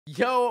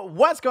Yo,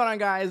 what's going on,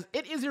 guys?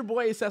 It is your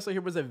boy Seso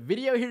here with a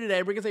video here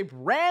today because a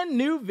brand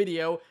new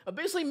video of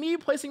basically me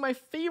placing my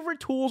favorite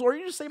tools, or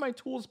you just say my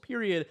tools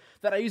period,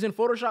 that I use in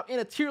Photoshop in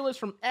a tier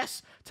list from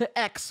S to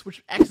X,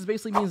 which X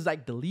basically means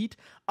like delete.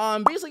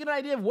 Basically get an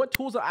idea of what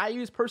tools that I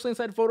use personally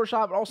inside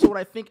Photoshop, and also what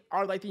I think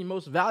are like the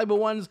most valuable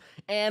ones.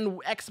 And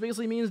X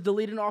basically means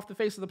deleting off the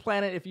face of the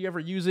planet. If you ever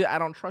use it, I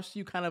don't trust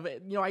you kind of,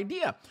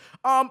 idea.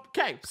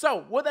 Okay,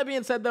 so with that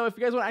being said though, if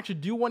you guys want to actually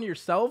do one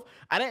yourself,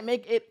 I didn't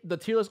make it the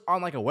tier list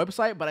on like a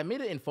website, but I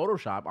made it in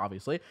Photoshop,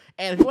 obviously.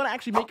 And if you want to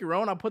actually make your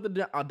own, I'll put the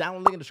download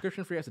link in the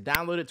description for you guys to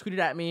download it, tweet it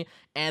at me,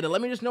 and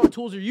let me just know what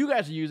tools you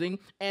guys are using,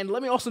 and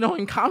let me also know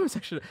in comment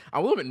section.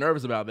 I'm a little bit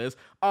nervous about this.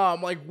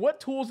 Like,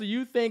 what tools do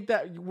you think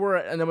that were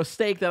a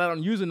mistake that I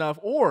don't use enough,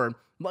 or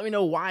let me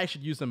know why I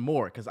should use them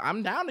more, because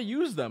I'm down to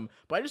use them,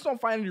 but I just don't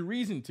find any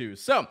reason to.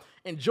 So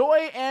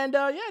enjoy, and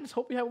yeah, just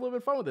hope you have a little bit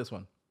of fun with this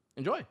one.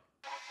 Enjoy.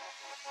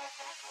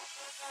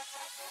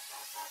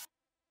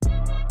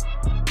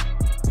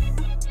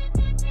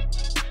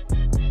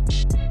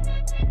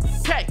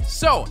 Okay,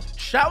 so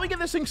shall we get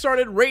this thing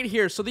started right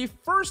here? So the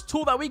first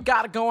tool that we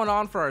got going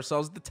on for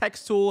ourselves is the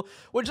text tool,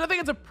 which I think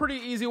it's a pretty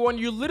easy one.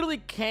 You literally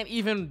can't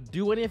even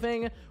do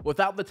anything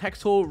without the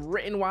text tool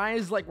written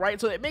wise, like,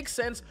 right? So it makes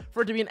sense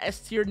for it to be an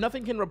S tier.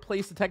 Nothing can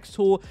replace the text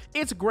tool.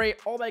 It's great,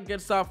 all that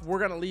good stuff. We're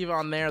gonna leave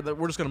on there. That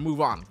we're just gonna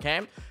move on. Okay,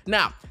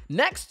 now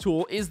next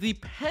tool is the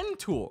pen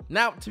tool.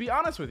 Now, to be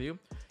honest with you,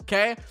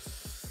 okay,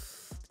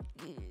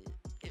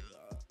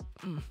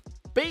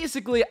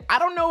 basically, I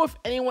don't know.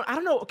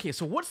 Okay,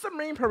 so what's the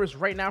main purpose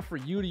right now for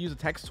you to use a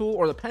text tool,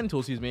 or the pen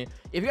tool, excuse me?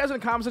 If you guys in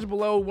the comment section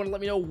below want to let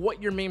me know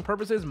what your main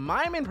purpose is,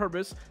 my main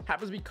purpose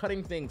happens to be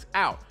cutting things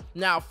out.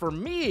 Now, for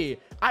me,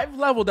 I've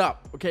leveled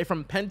up, okay,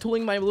 from pen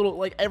tooling my little,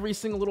 like, every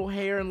single little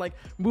hair and, like,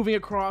 moving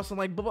across and,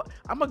 like, blah, blah.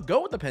 I'm gonna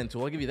go with the pen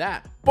tool, I'll give you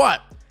that.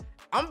 But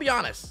I'm gonna be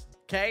honest.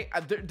 Okay,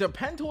 the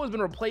pen tool has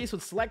been replaced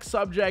with select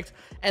subject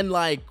and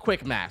like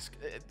quick mask.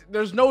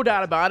 There's no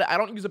doubt about it. I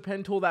don't use a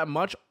pen tool that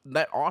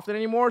often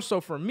anymore.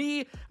 So for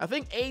me, I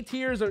think A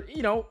tiers are,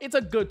 it's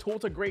a good tool.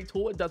 It's a great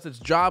tool. It does its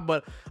job,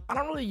 but I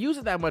don't really use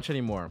it that much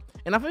anymore.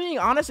 And if I'm being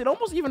honest, it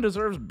almost even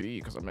deserves B,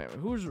 because I mean,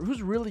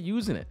 who's really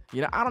using it?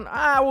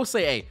 I will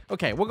say A.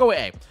 Okay, we'll go with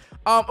A.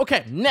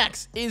 Okay,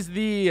 next is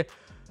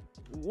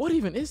what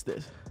even is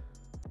this?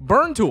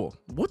 Burn tool.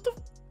 What the?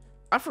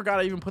 I forgot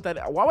I even put that.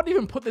 Why would I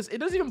even put this? It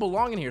doesn't even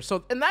belong in here.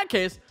 So in that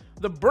case,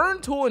 the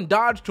burn tool and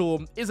dodge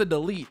tool is a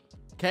delete.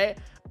 Okay,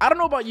 I don't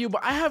know about you,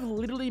 but I have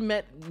literally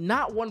met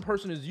not one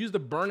person who's used the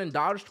burn and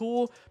dodge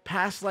tool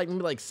past like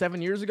maybe like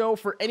 7 years ago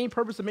for any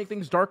purpose to make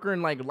things darker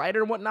and like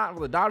lighter and whatnot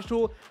with the dodge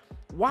tool.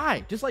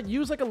 Why? Just like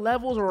use like a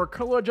levels or a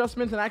color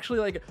adjustment and actually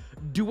like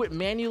do it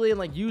manually and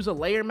like use a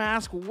layer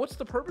mask. What's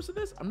the purpose of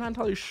this? I'm not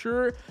entirely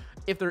sure.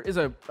 If there is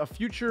a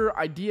future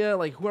idea,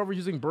 like whoever's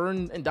using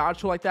burn and dodge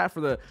tool like that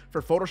for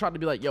Photoshop to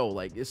be like, yo,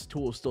 like this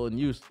tool is still in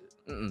use,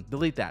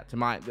 delete that. To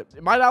my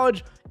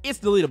knowledge, it's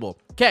deletable.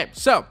 Okay,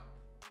 so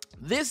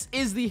this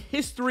is the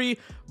history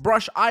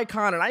brush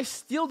icon, and I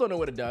still don't know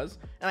what it does.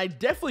 And I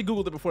definitely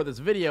Googled it before this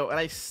video, and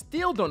I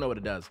still don't know what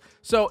it does.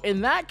 So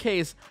in that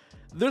case,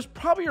 there's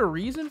probably a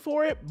reason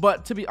for it.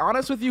 But to be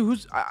honest with you,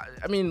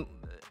 I mean,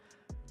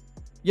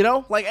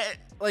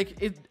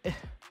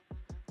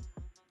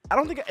 I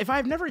don't think, if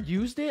I've never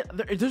used it,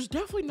 there's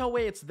definitely no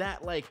way it's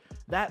that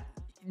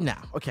no.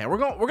 Okay, we're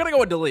gonna go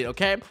with delete.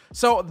 Okay,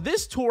 so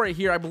this tool right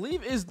here, I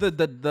believe, is the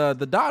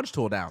dodge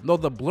tool now. No,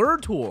 the blur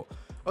tool.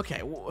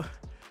 Okay,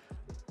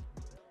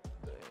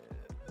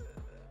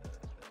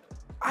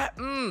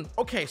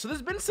 okay, so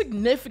there's been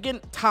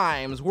significant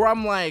times where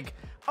I'm like,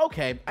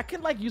 okay, I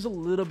can like use a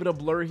little bit of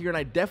blur here, and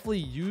I definitely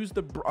use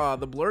the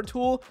blur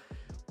tool.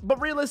 But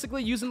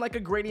realistically, using like a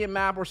gradient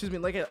map, or excuse me,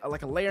 like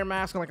a layer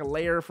mask and like a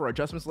layer for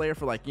adjustments layer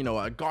for like, a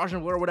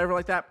Gaussian blur or whatever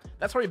like that,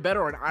 that's probably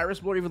better, or an iris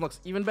blur even looks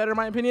even better in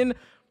my opinion.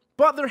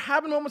 But there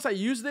have been moments I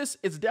use this.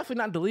 It's definitely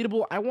not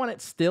deletable. I want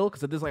it still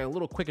because it is like a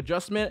little quick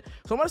adjustment.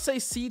 So I'm gonna say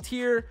C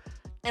tier,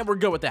 and we're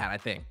good with that, I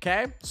think.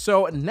 Okay.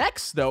 So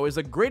next though is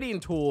a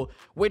gradient tool,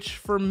 which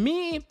for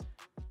me,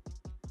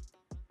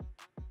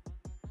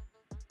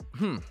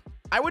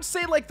 I would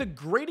say like the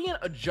gradient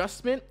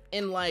adjustment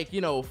in like,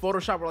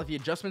 Photoshop, or like the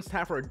adjustments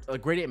tab for a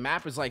gradient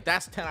map is like,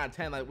 that's 10 out of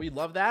 10. Like, we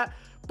love that.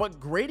 But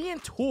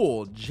gradient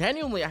tool,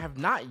 genuinely, I have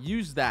not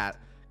used that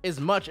as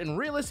much. And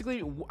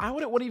realistically, I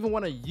wouldn't even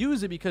want to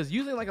use it, because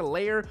using like a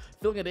layer,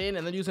 filling it in,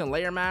 and then using a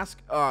layer mask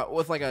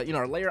with like a,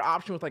 a layer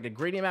option with like a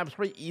gradient map is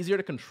probably easier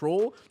to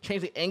control,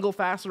 change the angle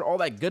faster, all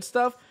that good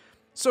stuff.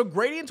 So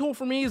gradient tool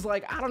for me is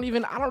like, I don't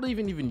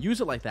even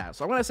use it like that.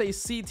 So I'm gonna say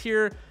C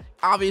tier,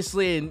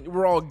 obviously, and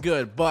we're all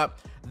good. But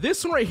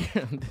this one right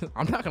here,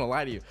 I'm not gonna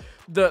lie to you,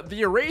 the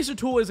eraser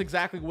tool is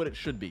exactly what it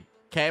should be.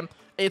 Okay,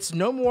 it's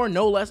no more,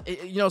 no less.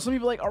 Some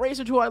people are like,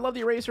 eraser tool, I love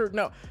the eraser.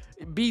 No,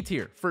 B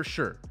tier for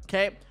sure.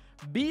 Okay,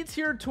 B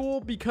tier tool,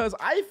 because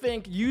I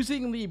think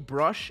using the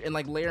brush and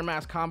like layer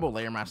mask combo,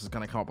 layer mask is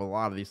gonna come up with a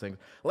lot of these things.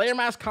 Layer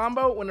mask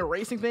combo when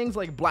erasing things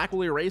like black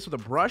will erase with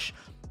a brush,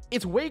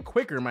 it's way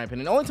quicker in my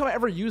opinion. The only time I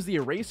ever use the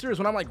eraser is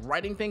when I'm like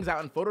writing things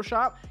out in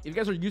Photoshop. If you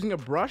guys are using a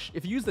brush,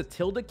 if you use the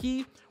tilde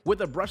key with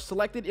the brush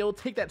selected, it'll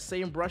take that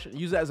same brush and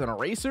use it as an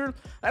eraser.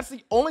 That's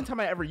the only time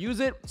I ever use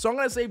it. So I'm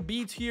gonna say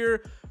B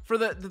tier for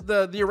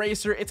the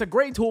eraser. It's a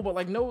great tool, but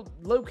like no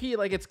low key,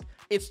 like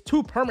it's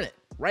too permanent,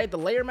 right? The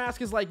layer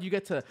mask is like you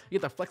get the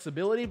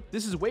flexibility.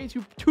 This is way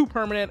too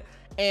permanent,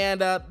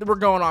 and we're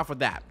going off with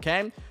that.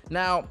 Okay.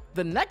 Now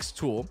the next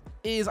tool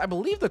is, I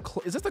believe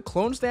is this the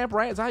clone stamp,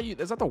 right? Is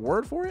that the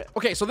word for it?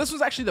 Okay, so this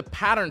was actually the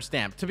pattern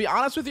stamp. To be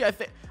honest with you, I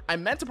think I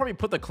meant to probably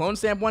put the clone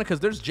stamp one because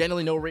there's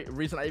generally no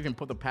reason I even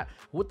put the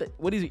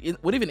what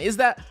even is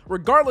that?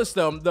 Regardless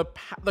though,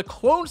 the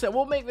clone stamp,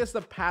 we'll make this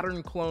the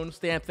pattern clone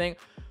stamp thing.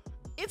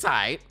 It's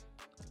alright.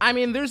 I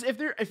mean,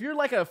 if you're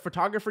like a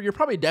photographer, you're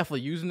probably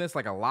definitely using this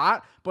like a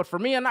lot. But for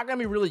me, I'm not gonna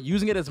be really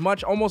using it as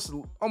much. Almost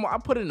I'll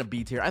put it in a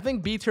B tier. I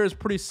think B tier is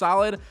pretty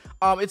solid.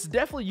 It's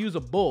definitely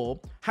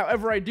usable.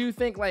 However, I do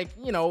think like,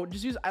 you know,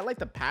 I like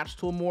the patch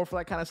tool more for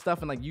that kind of stuff,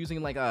 and like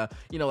using like a,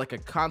 you know, like a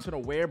constant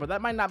aware, but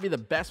that might not be the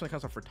best when it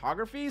comes to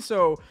photography.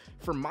 So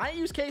for my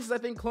use cases, I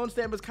think clone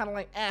stamp is kind of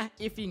like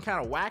iffy and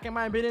kind of whack in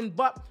my opinion.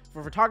 But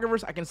for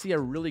photographers, I can see a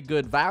really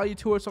good value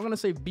to it. So I'm gonna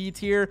say B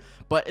tier,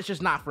 but it's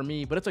just not for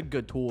me, but it's a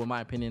good tool in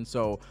my opinion.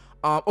 So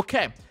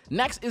okay,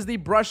 next is the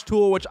brush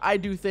tool, which I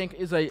do think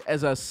is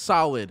a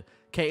solid,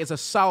 okay, it's a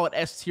solid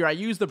S tier. I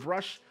use the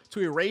brush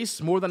to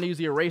erase more than I use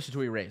the eraser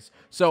to erase.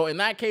 So in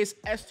that case,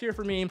 S tier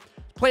for me,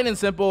 plain and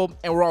simple,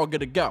 and we're all good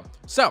to go.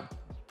 So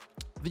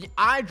the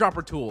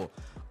eyedropper tool,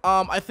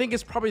 I think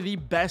it's probably the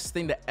best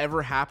thing to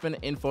ever happen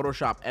in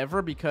Photoshop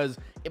ever, because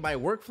my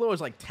workflow is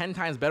like 10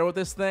 times better with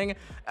this thing.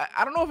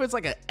 I don't know if it's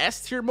like an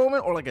S tier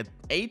moment or like an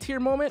A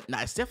tier moment.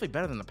 Nah, it's definitely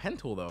better than the pen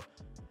tool though.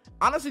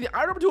 Honestly, the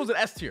eyedropper tool is an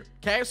S tier,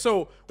 okay?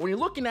 So when you're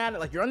looking at it,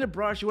 like you're on the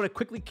brush, you want to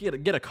quickly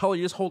get a color,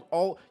 you just hold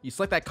Alt, you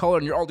select that color,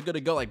 and you're all good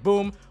to go, like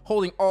boom,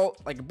 holding Alt,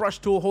 like a brush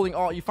tool, holding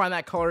Alt, you find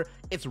that color.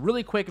 It's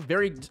really quick,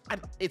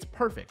 it's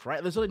perfect,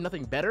 right? There's really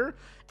nothing better.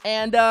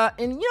 And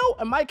you know,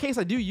 in my case,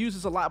 I do use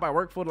this a lot by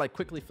workflow to like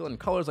quickly fill in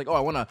colors. Like, oh, I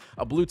want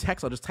a blue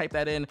text, I'll just type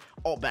that in,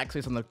 Alt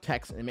backspace on the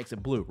text, and it makes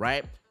it blue,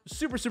 right?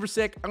 Super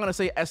sick. I'm gonna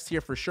say S tier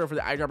for sure for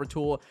the eyedropper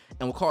tool,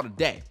 and we'll call it a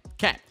day.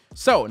 Okay.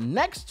 So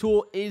next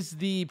tool is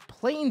the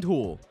plane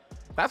tool.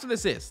 That's what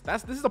this is.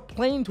 This is a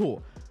plane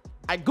tool.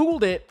 I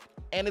googled it,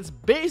 and it's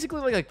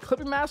basically like a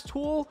clipping mask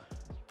tool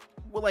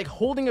with like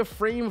holding a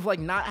frame of like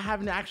not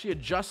having to actually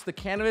adjust the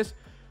canvas.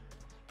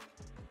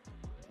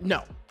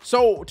 No.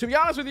 So to be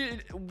honest with you,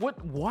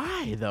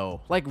 why though?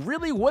 Like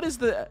really, what is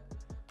the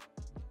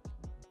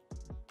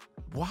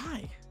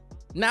why?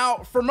 Now,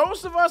 for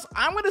most of us,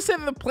 I'm gonna say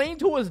that the plane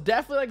tool is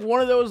definitely like one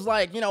of those,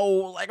 like, you know,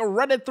 like a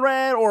Reddit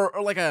thread or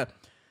like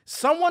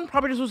someone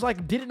probably just was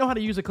like, didn't know how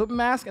to use a clipping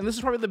mask, and this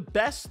is probably the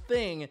best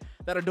thing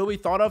that Adobe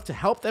thought of to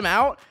help them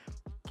out.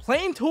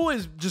 Plane tool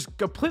is just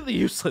completely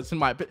useless in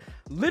my opinion.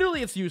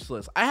 Literally, it's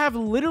useless.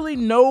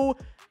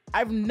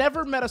 I've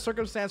never met a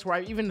circumstance where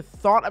I even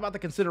thought about the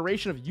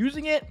consideration of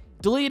using it.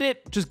 Delete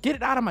it, just get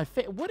it out of my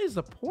face. What is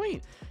the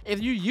point?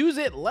 If you use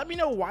it, let me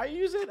know why you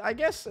use it, I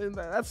guess. And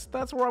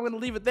that's where I'm gonna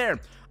leave it there.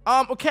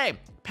 Okay,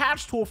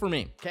 patch tool for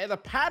me. Okay, the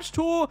patch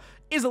tool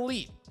is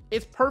elite.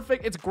 It's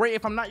perfect. It's great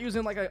if I'm not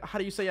using like a, how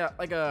do you say,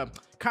 like a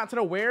content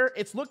aware.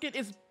 It's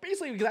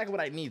basically exactly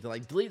what I need to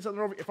like delete something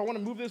over. If I want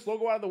to move this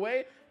logo out of the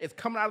way, it's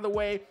coming out of the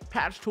way.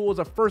 Patch tool is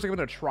the first thing I'm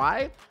gonna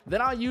try.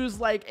 Then I'll use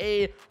like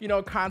a, you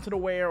know, content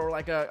aware or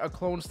like a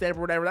clone stamp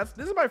or whatever.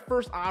 This is my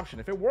first option.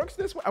 If it works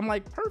this way, I'm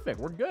like, perfect,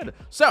 we're good.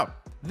 So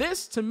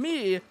this to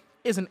me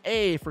is an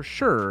A for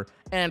sure,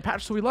 and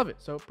patch tool, we love it,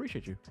 so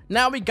appreciate you.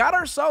 Now we got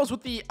ourselves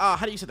with the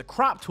how do you say, the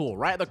crop tool,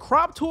 right? The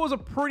crop tool is a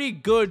pretty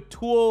good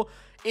tool.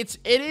 It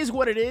is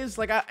what it is.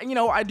 Like, you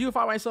know, I do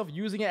find myself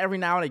using it every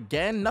now and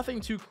again.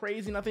 Nothing too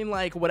crazy, nothing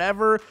like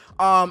whatever.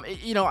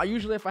 You know, I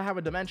usually, if I have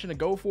a dimension to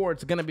go for,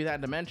 it's gonna be that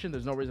dimension.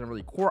 There's no reason to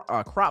really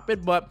crop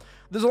it, but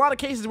there's a lot of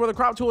cases where the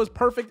crop tool is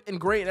perfect and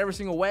great in every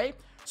single way.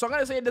 So I'm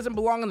gonna say it doesn't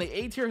belong in the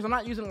A tier because I'm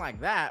not using it like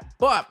that.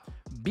 But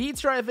B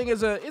tier, I think,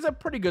 is a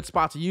pretty good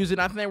spot to use it.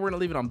 I think we're gonna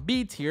leave it on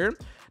B tier.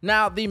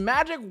 Now, the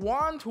magic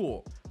wand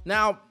tool.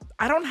 Now,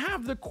 I don't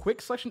have the quick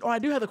selection. Oh, I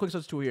do have the quick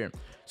selection tool here.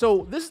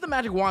 So this is the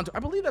magic wand tool. I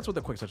believe that's what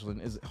the quick selection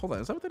is. Hold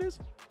on, is that what that is?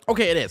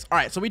 Okay, it is. All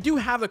right, so we do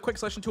have the quick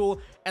selection tool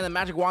and the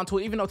magic wand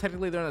tool, even though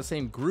technically they're in the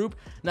same group.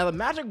 Now, the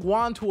magic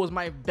wand tool is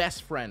my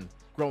best friend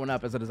growing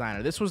up as a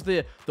designer. This was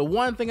the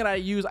one thing that I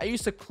used. I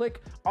used to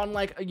click on,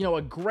 like, you know,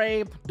 a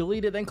gray,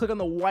 delete it, then click on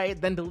the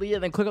white, then delete it,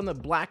 then click on the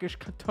blackish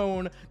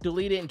tone,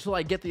 delete it until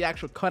I get the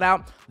actual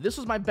cutout. This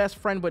was my best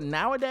friend, but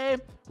nowadays,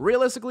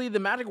 realistically, the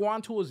magic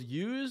wand tool is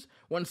used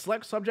when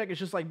select subject is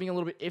just like being a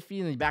little bit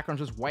iffy and the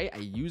background's just white, I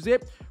use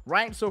it,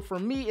 right? So for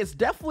me, it's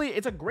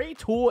a great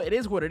tool. It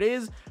is what it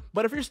is.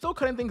 But if you're still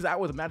cutting things out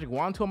with a magic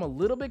wand tool, I'm a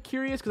little bit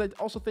curious, because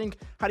I also think,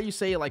 how do you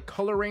say, like,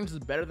 color range is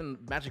better than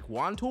magic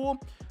wand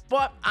tool?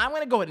 But I'm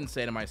gonna go ahead and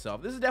say to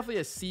myself, this is definitely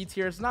a C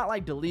tier. It's not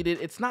like deleted.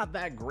 It's not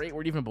that great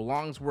where it even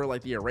belongs where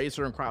like the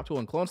eraser and crop tool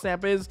and clone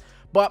stamp is,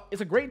 but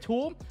it's a great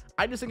tool.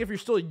 I just think if you're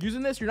still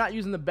using this, you're not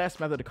using the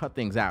best method to cut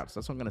things out. So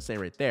that's what I'm gonna say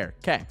right there.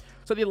 Okay,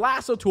 so the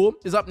lasso tool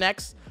is up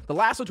next. The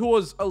lasso tool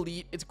is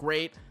elite. It's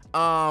great.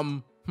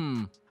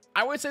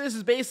 I would say this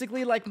is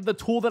basically like the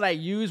tool that I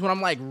use when I'm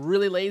like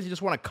really lazy,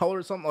 just want to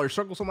color something or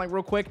circle something like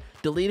real quick,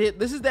 delete it.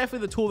 This is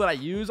definitely the tool that I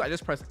use. I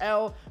just press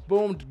L,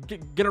 boom,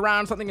 get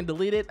around something and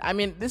delete it. I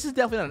mean, this is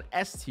definitely an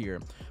S tier,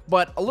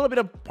 but a little bit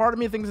of part of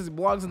me thinks it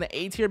belongs in the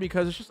A tier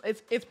because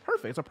it's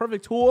perfect. It's a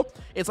perfect tool.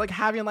 It's like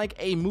having like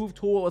a move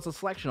tool. It's a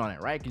selection on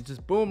it, right? You can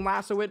just boom,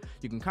 lasso it.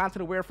 You can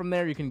content aware from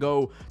there. You can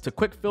go to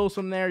quick fills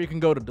from there. You can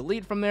go to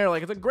delete from there.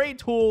 Like, it's a great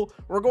tool.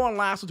 We're going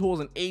lasso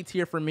tools in A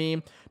tier for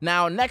me.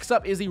 Now, next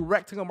up is the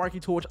rectangle marquee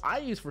tool, which I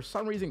use for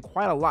some reason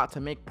quite a lot to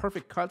make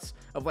perfect cuts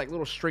of like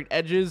little straight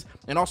edges,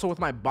 and also with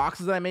my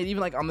boxes that I made,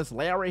 even like on this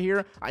layout right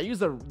here, I use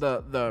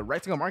the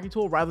rectangle marquee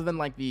tool rather than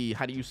like the,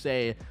 how do you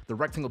say, the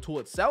rectangle tool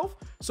itself.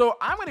 So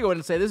I'm gonna go ahead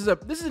and say this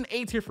is an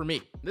A tier for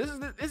me. This is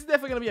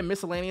definitely gonna be a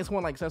miscellaneous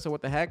one, like Seso,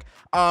 what the heck.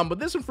 But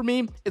this one for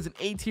me is an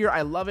A tier.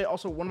 I love it.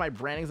 Also, one of my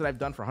brandings that I've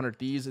done for 100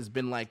 Thieves has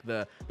been like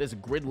this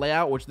grid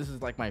layout, which this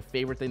is like my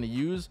favorite thing to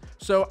use.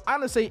 So I'm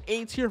gonna say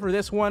A tier for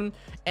this one.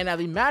 And now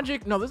the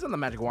magic, no, this isn't the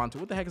magic wand tool.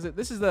 What the heck is it?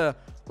 This is the,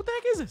 what the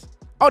heck is this?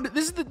 Oh,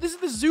 this is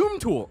the zoom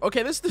tool.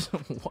 Okay, this is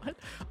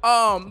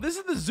what? This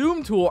is the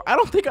zoom tool. I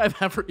don't think I've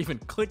ever even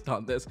clicked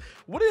on this.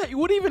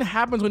 What even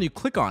happens when you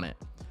click on it?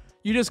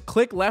 You just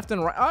click left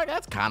and right. Oh,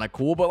 that's kind of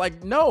cool, but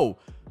like, no.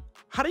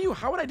 How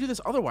would I do this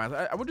otherwise?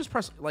 I would just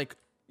press like,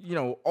 you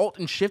know, Alt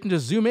and Shift and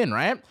just zoom in,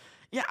 right?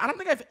 Yeah, I don't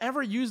think I've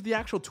ever used the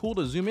actual tool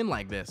to zoom in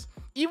like this.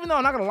 Even though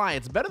I'm not gonna lie,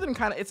 it's better than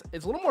it's a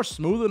little more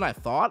smooth than I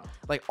thought.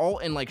 Like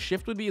Alt and like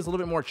Shift would be is a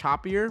little bit more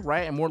choppier,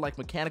 right? And more like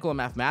mechanical and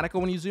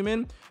mathematical when you zoom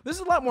in. This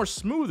is a lot more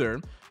smoother,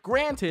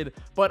 granted,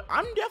 but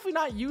I'm definitely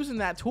not using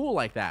that tool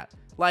like that.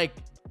 Like,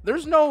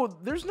 there's no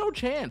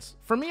chance.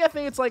 For me, I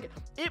think it's like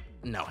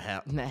no. I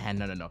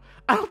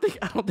don't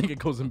think it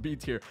goes in B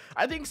tier.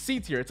 I think C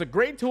tier. It's a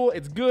great tool,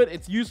 it's good,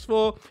 it's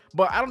useful,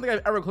 but I don't think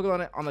I've ever clicked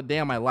on it on the day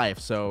of my life.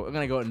 So I'm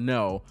gonna go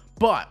no.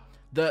 But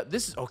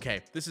this is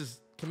okay.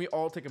 Can we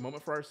all take a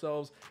moment for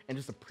ourselves and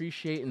just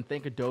appreciate and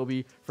thank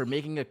Adobe for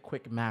making a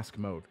quick mask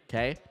mode,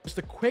 okay? Just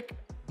a quick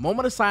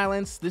moment of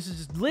silence. This is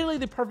just literally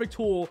the perfect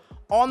tool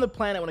on the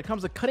planet when it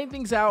comes to cutting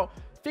things out,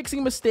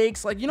 fixing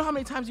mistakes. Like, you know how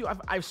many times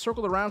I've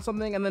circled around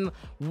something and then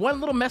one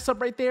little mess up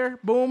right there,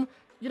 boom.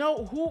 You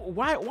know,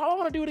 why do I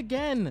want to do it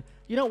again?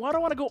 You know, why do I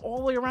want to go all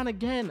the way around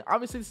again?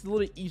 Obviously, this is a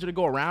little bit easier to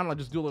go around. I'll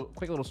just do a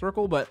quick little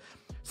circle, but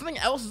something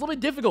else is a little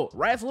bit difficult,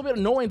 right? It's a little bit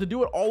annoying to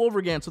do it all over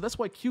again. So that's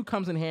why Q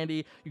comes in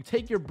handy. You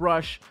take your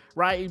brush,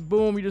 right?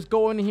 Boom, you just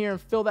go in here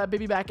and fill that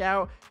baby back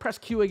out, press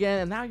Q again,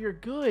 and now you're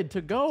good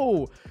to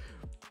go.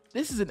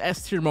 This is an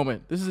S tier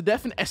moment. This is a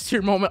definite S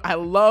tier moment. I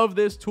love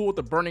this tool with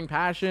the burning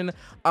passion.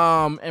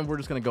 And we're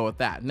just gonna go with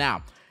that.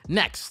 Now,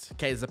 next,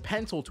 okay, is the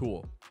pencil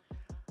tool.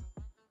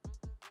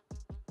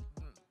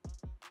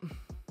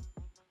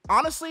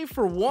 Honestly,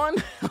 for one,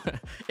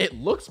 it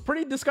looks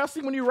pretty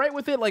disgusting when you write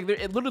with it. Like,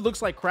 it literally looks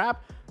like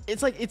crap.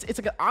 It's like it's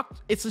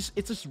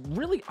just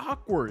really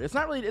awkward. It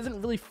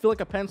doesn't really feel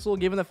like a pencil,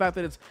 given the fact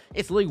that it's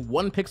literally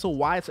 1 pixel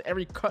wide. So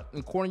every cut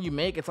and corner you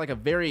make, it's like a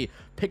very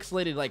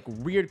pixelated, like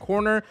weird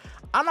corner.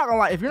 I'm not gonna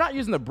lie, if you're not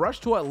using the brush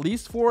tool at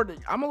least for it,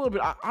 I'm a little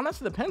bit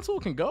honestly. The pencil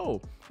can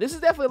go. This is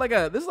definitely like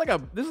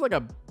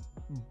a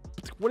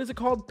what is it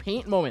called?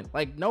 Paint moment.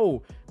 Like,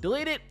 no,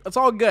 delete it. It's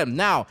all good.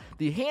 Now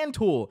the hand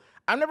tool.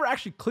 I'm never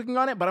actually clicking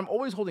on it, but I'm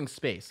always holding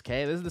space,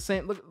 okay? This is the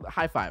same, look,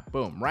 high five,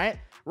 boom, right?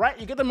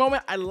 You get the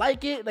moment. I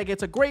like it, like,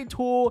 it's a great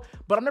tool,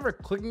 but I'm never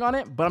clicking on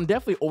it, but I'm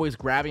definitely always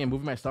grabbing and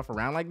moving my stuff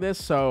around like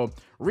this. So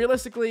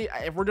realistically,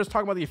 if we're just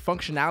talking about the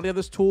functionality of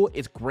this tool,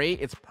 it's great,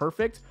 it's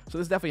perfect. So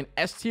this is definitely an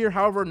S tier.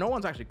 However, no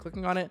one's actually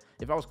clicking on it.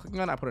 If I was clicking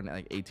on it, I put it in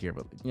like A tier,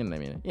 but you know what I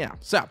mean? Yeah,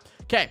 so,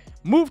 okay,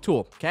 move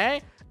tool,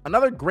 okay?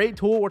 Another great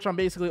tool, which I'm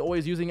basically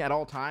always using at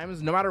all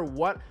times, no matter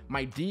what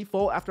my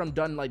default, after I'm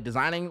done like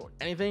designing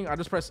anything, I'll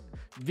just press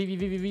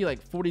V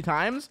like 40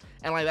 times.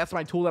 And like, that's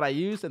my tool that I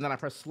use. And then I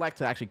press select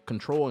to actually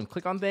control and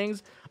click on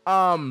things.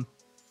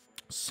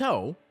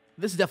 So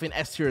this is definitely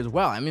an S tier as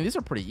well. I mean, these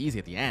are pretty easy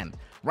at the end,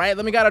 right?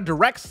 Then we got a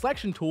direct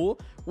selection tool,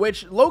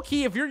 which low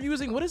key, if you're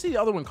using, what is the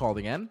other one called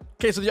again?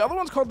 Okay, so the other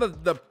one's called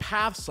the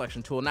path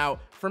selection tool. Now,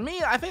 for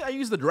me, I think I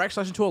use the direct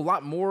selection tool a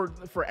lot more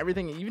for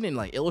everything, even in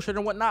like Illustrator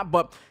and whatnot.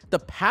 But the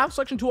path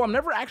selection tool, I'm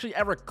never actually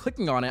ever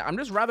clicking on it. I'm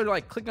just rather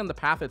like clicking on the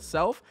path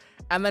itself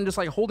and then just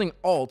like holding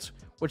Alt,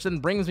 which then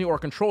brings me, or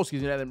Control,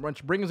 excuse me,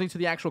 which brings me to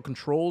the actual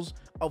controls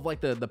of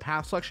like the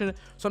path selection.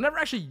 So I'm never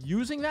actually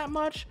using that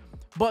much.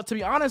 But to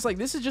be honest, like,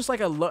 this is just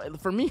like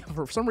for me,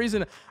 for some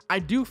reason, I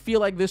do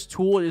feel like this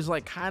tool is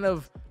like kind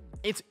of,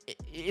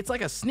 it's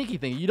like a sneaky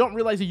thing. You don't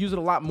realize you use it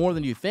a lot more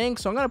than you think.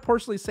 So I'm going to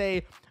personally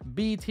say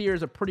B tier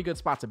is a pretty good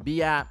spot to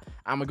be at.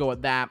 I'm going to go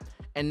with that.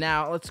 And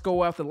now let's go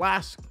with the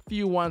last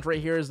few ones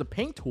right here is the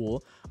paint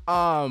tool.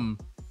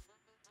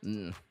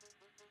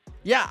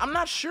 Yeah, I'm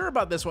not sure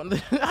about this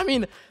one. I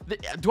mean,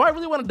 do I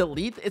really want to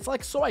delete? It's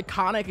like so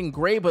iconic and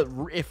great, but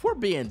if we're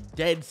being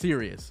dead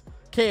serious,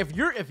 okay,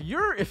 if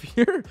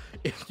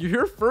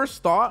your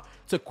first thought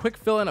to quick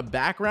fill in a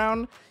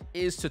background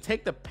is to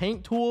take the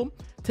paint tool,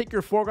 take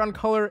your foreground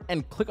color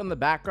and click on the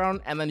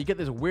background, and then you get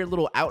this weird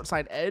little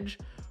outside edge,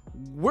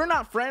 we're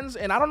not friends.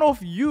 And I don't know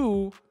if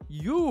you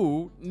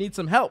need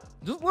some help,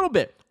 just a little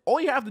bit. All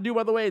you have to do,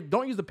 by the way,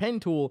 don't use the pen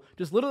tool,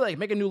 just literally like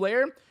make a new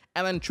layer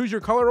and then choose your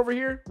color over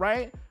here,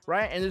 right?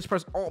 And just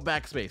press Alt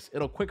backspace.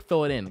 It'll quick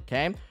fill it in,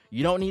 okay?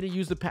 You don't need to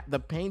use the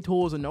paint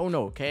tool as a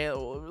no-no, okay?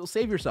 It'll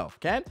save yourself,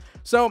 okay?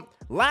 So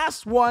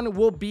last one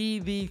will be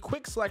the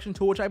quick selection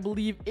tool, which I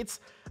believe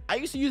I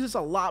used to use this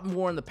a lot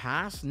more in the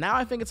past. Now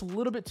I think it's a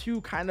little bit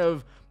too kind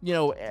of, you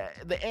know,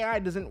 the AI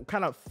doesn't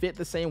kind of fit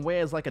the same way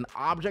as like an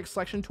object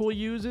selection tool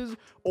uses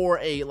or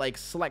a like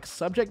select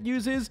subject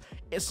uses.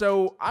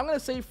 So I'm gonna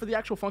say for the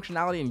actual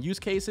functionality and use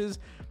cases,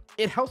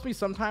 it helps me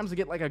sometimes to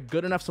get like a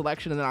good enough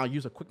selection, and then I'll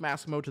use a quick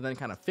mask mode to then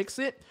kind of fix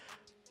it.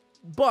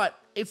 But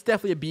it's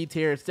definitely a B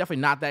tier. It's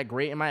definitely not that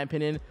great in my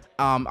opinion.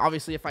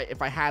 Obviously, if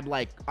I had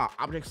like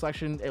object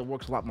selection, it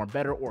works a lot more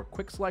better, or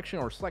quick selection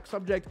or select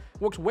subject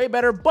works way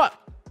better. But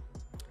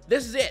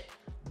this is it.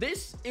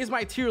 This is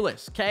my tier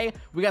list, okay?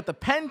 We got the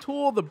pen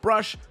tool, the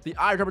brush, the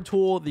eyedropper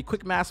tool, the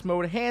quick mask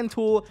mode hand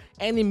tool,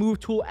 and the move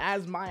tool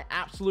as my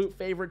absolute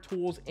favorite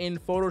tools in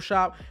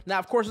Photoshop. Now,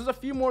 of course, there's a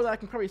few more that I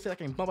can probably say I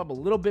can bump up a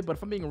little bit, but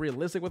if I'm being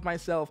realistic with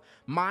myself,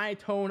 my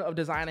tone of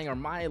designing or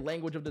my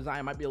language of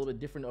design might be a little bit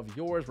different of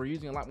yours. We're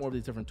using a lot more of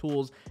these different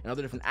tools and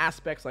other different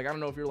aspects. Like, I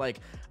don't know if you're like,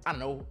 I don't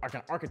know, like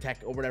an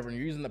architect or whatever, and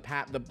you're using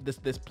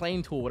this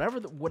plane tool,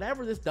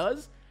 whatever this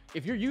does.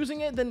 If you're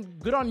using it, then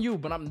good on you.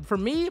 But for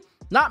me,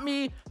 not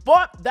me.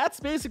 But that's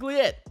basically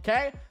it,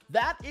 okay?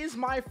 That is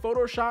my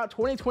Photoshop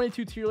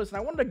 2022 tier list, and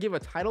I wanted to give a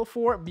title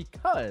for it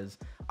because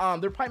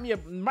there might be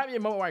a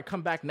moment where I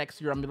come back next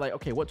year. I'm gonna be like,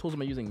 okay, what tools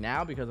am I using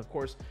now? Because of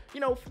course,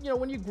 you know,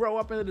 when you grow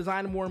up in the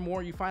design more and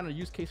more, you find a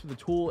use case for the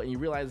tool and you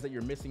realize that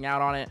you're missing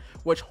out on it.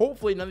 Which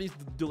hopefully none of these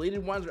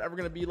deleted ones are ever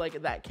gonna be like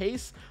that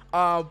case.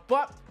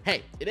 But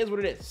hey, it is what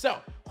it is. So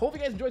hope you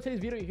guys enjoyed today's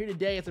video here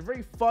today. It's a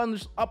very fun,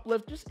 just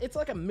uplift. It's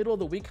like a middle of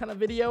the week kind of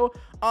video.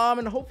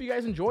 And hope you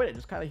guys enjoyed it.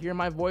 Just kind of hearing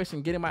my voice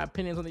and getting my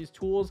opinions on these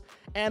tools.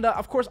 And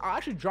of course, I'll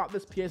actually drop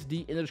this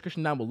PSD in the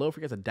description down below for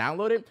you guys to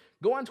download it.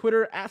 Go on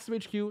Twitter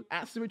 @SimHQ.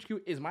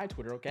 @SimHQ is my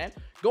Twitter, okay?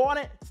 Go on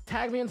it,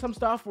 tag me in some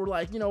stuff, or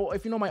like, you know,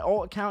 if you know my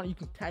alt account, you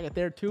can tag it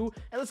there too.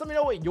 And let me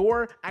know what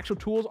your actual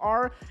tools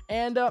are.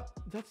 And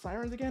is that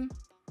sirens again?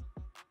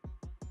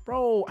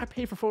 Bro, I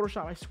pay for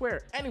Photoshop, I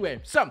swear.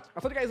 Anyway, so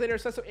I'll talk to you guys later.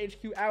 Seso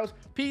HQ out.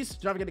 Peace.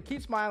 Don't forget to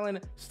keep smiling,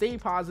 stay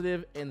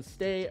positive, and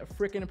stay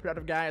freaking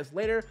productive, guys.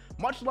 Later.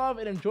 Much love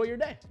and enjoy your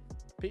day.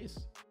 Peace.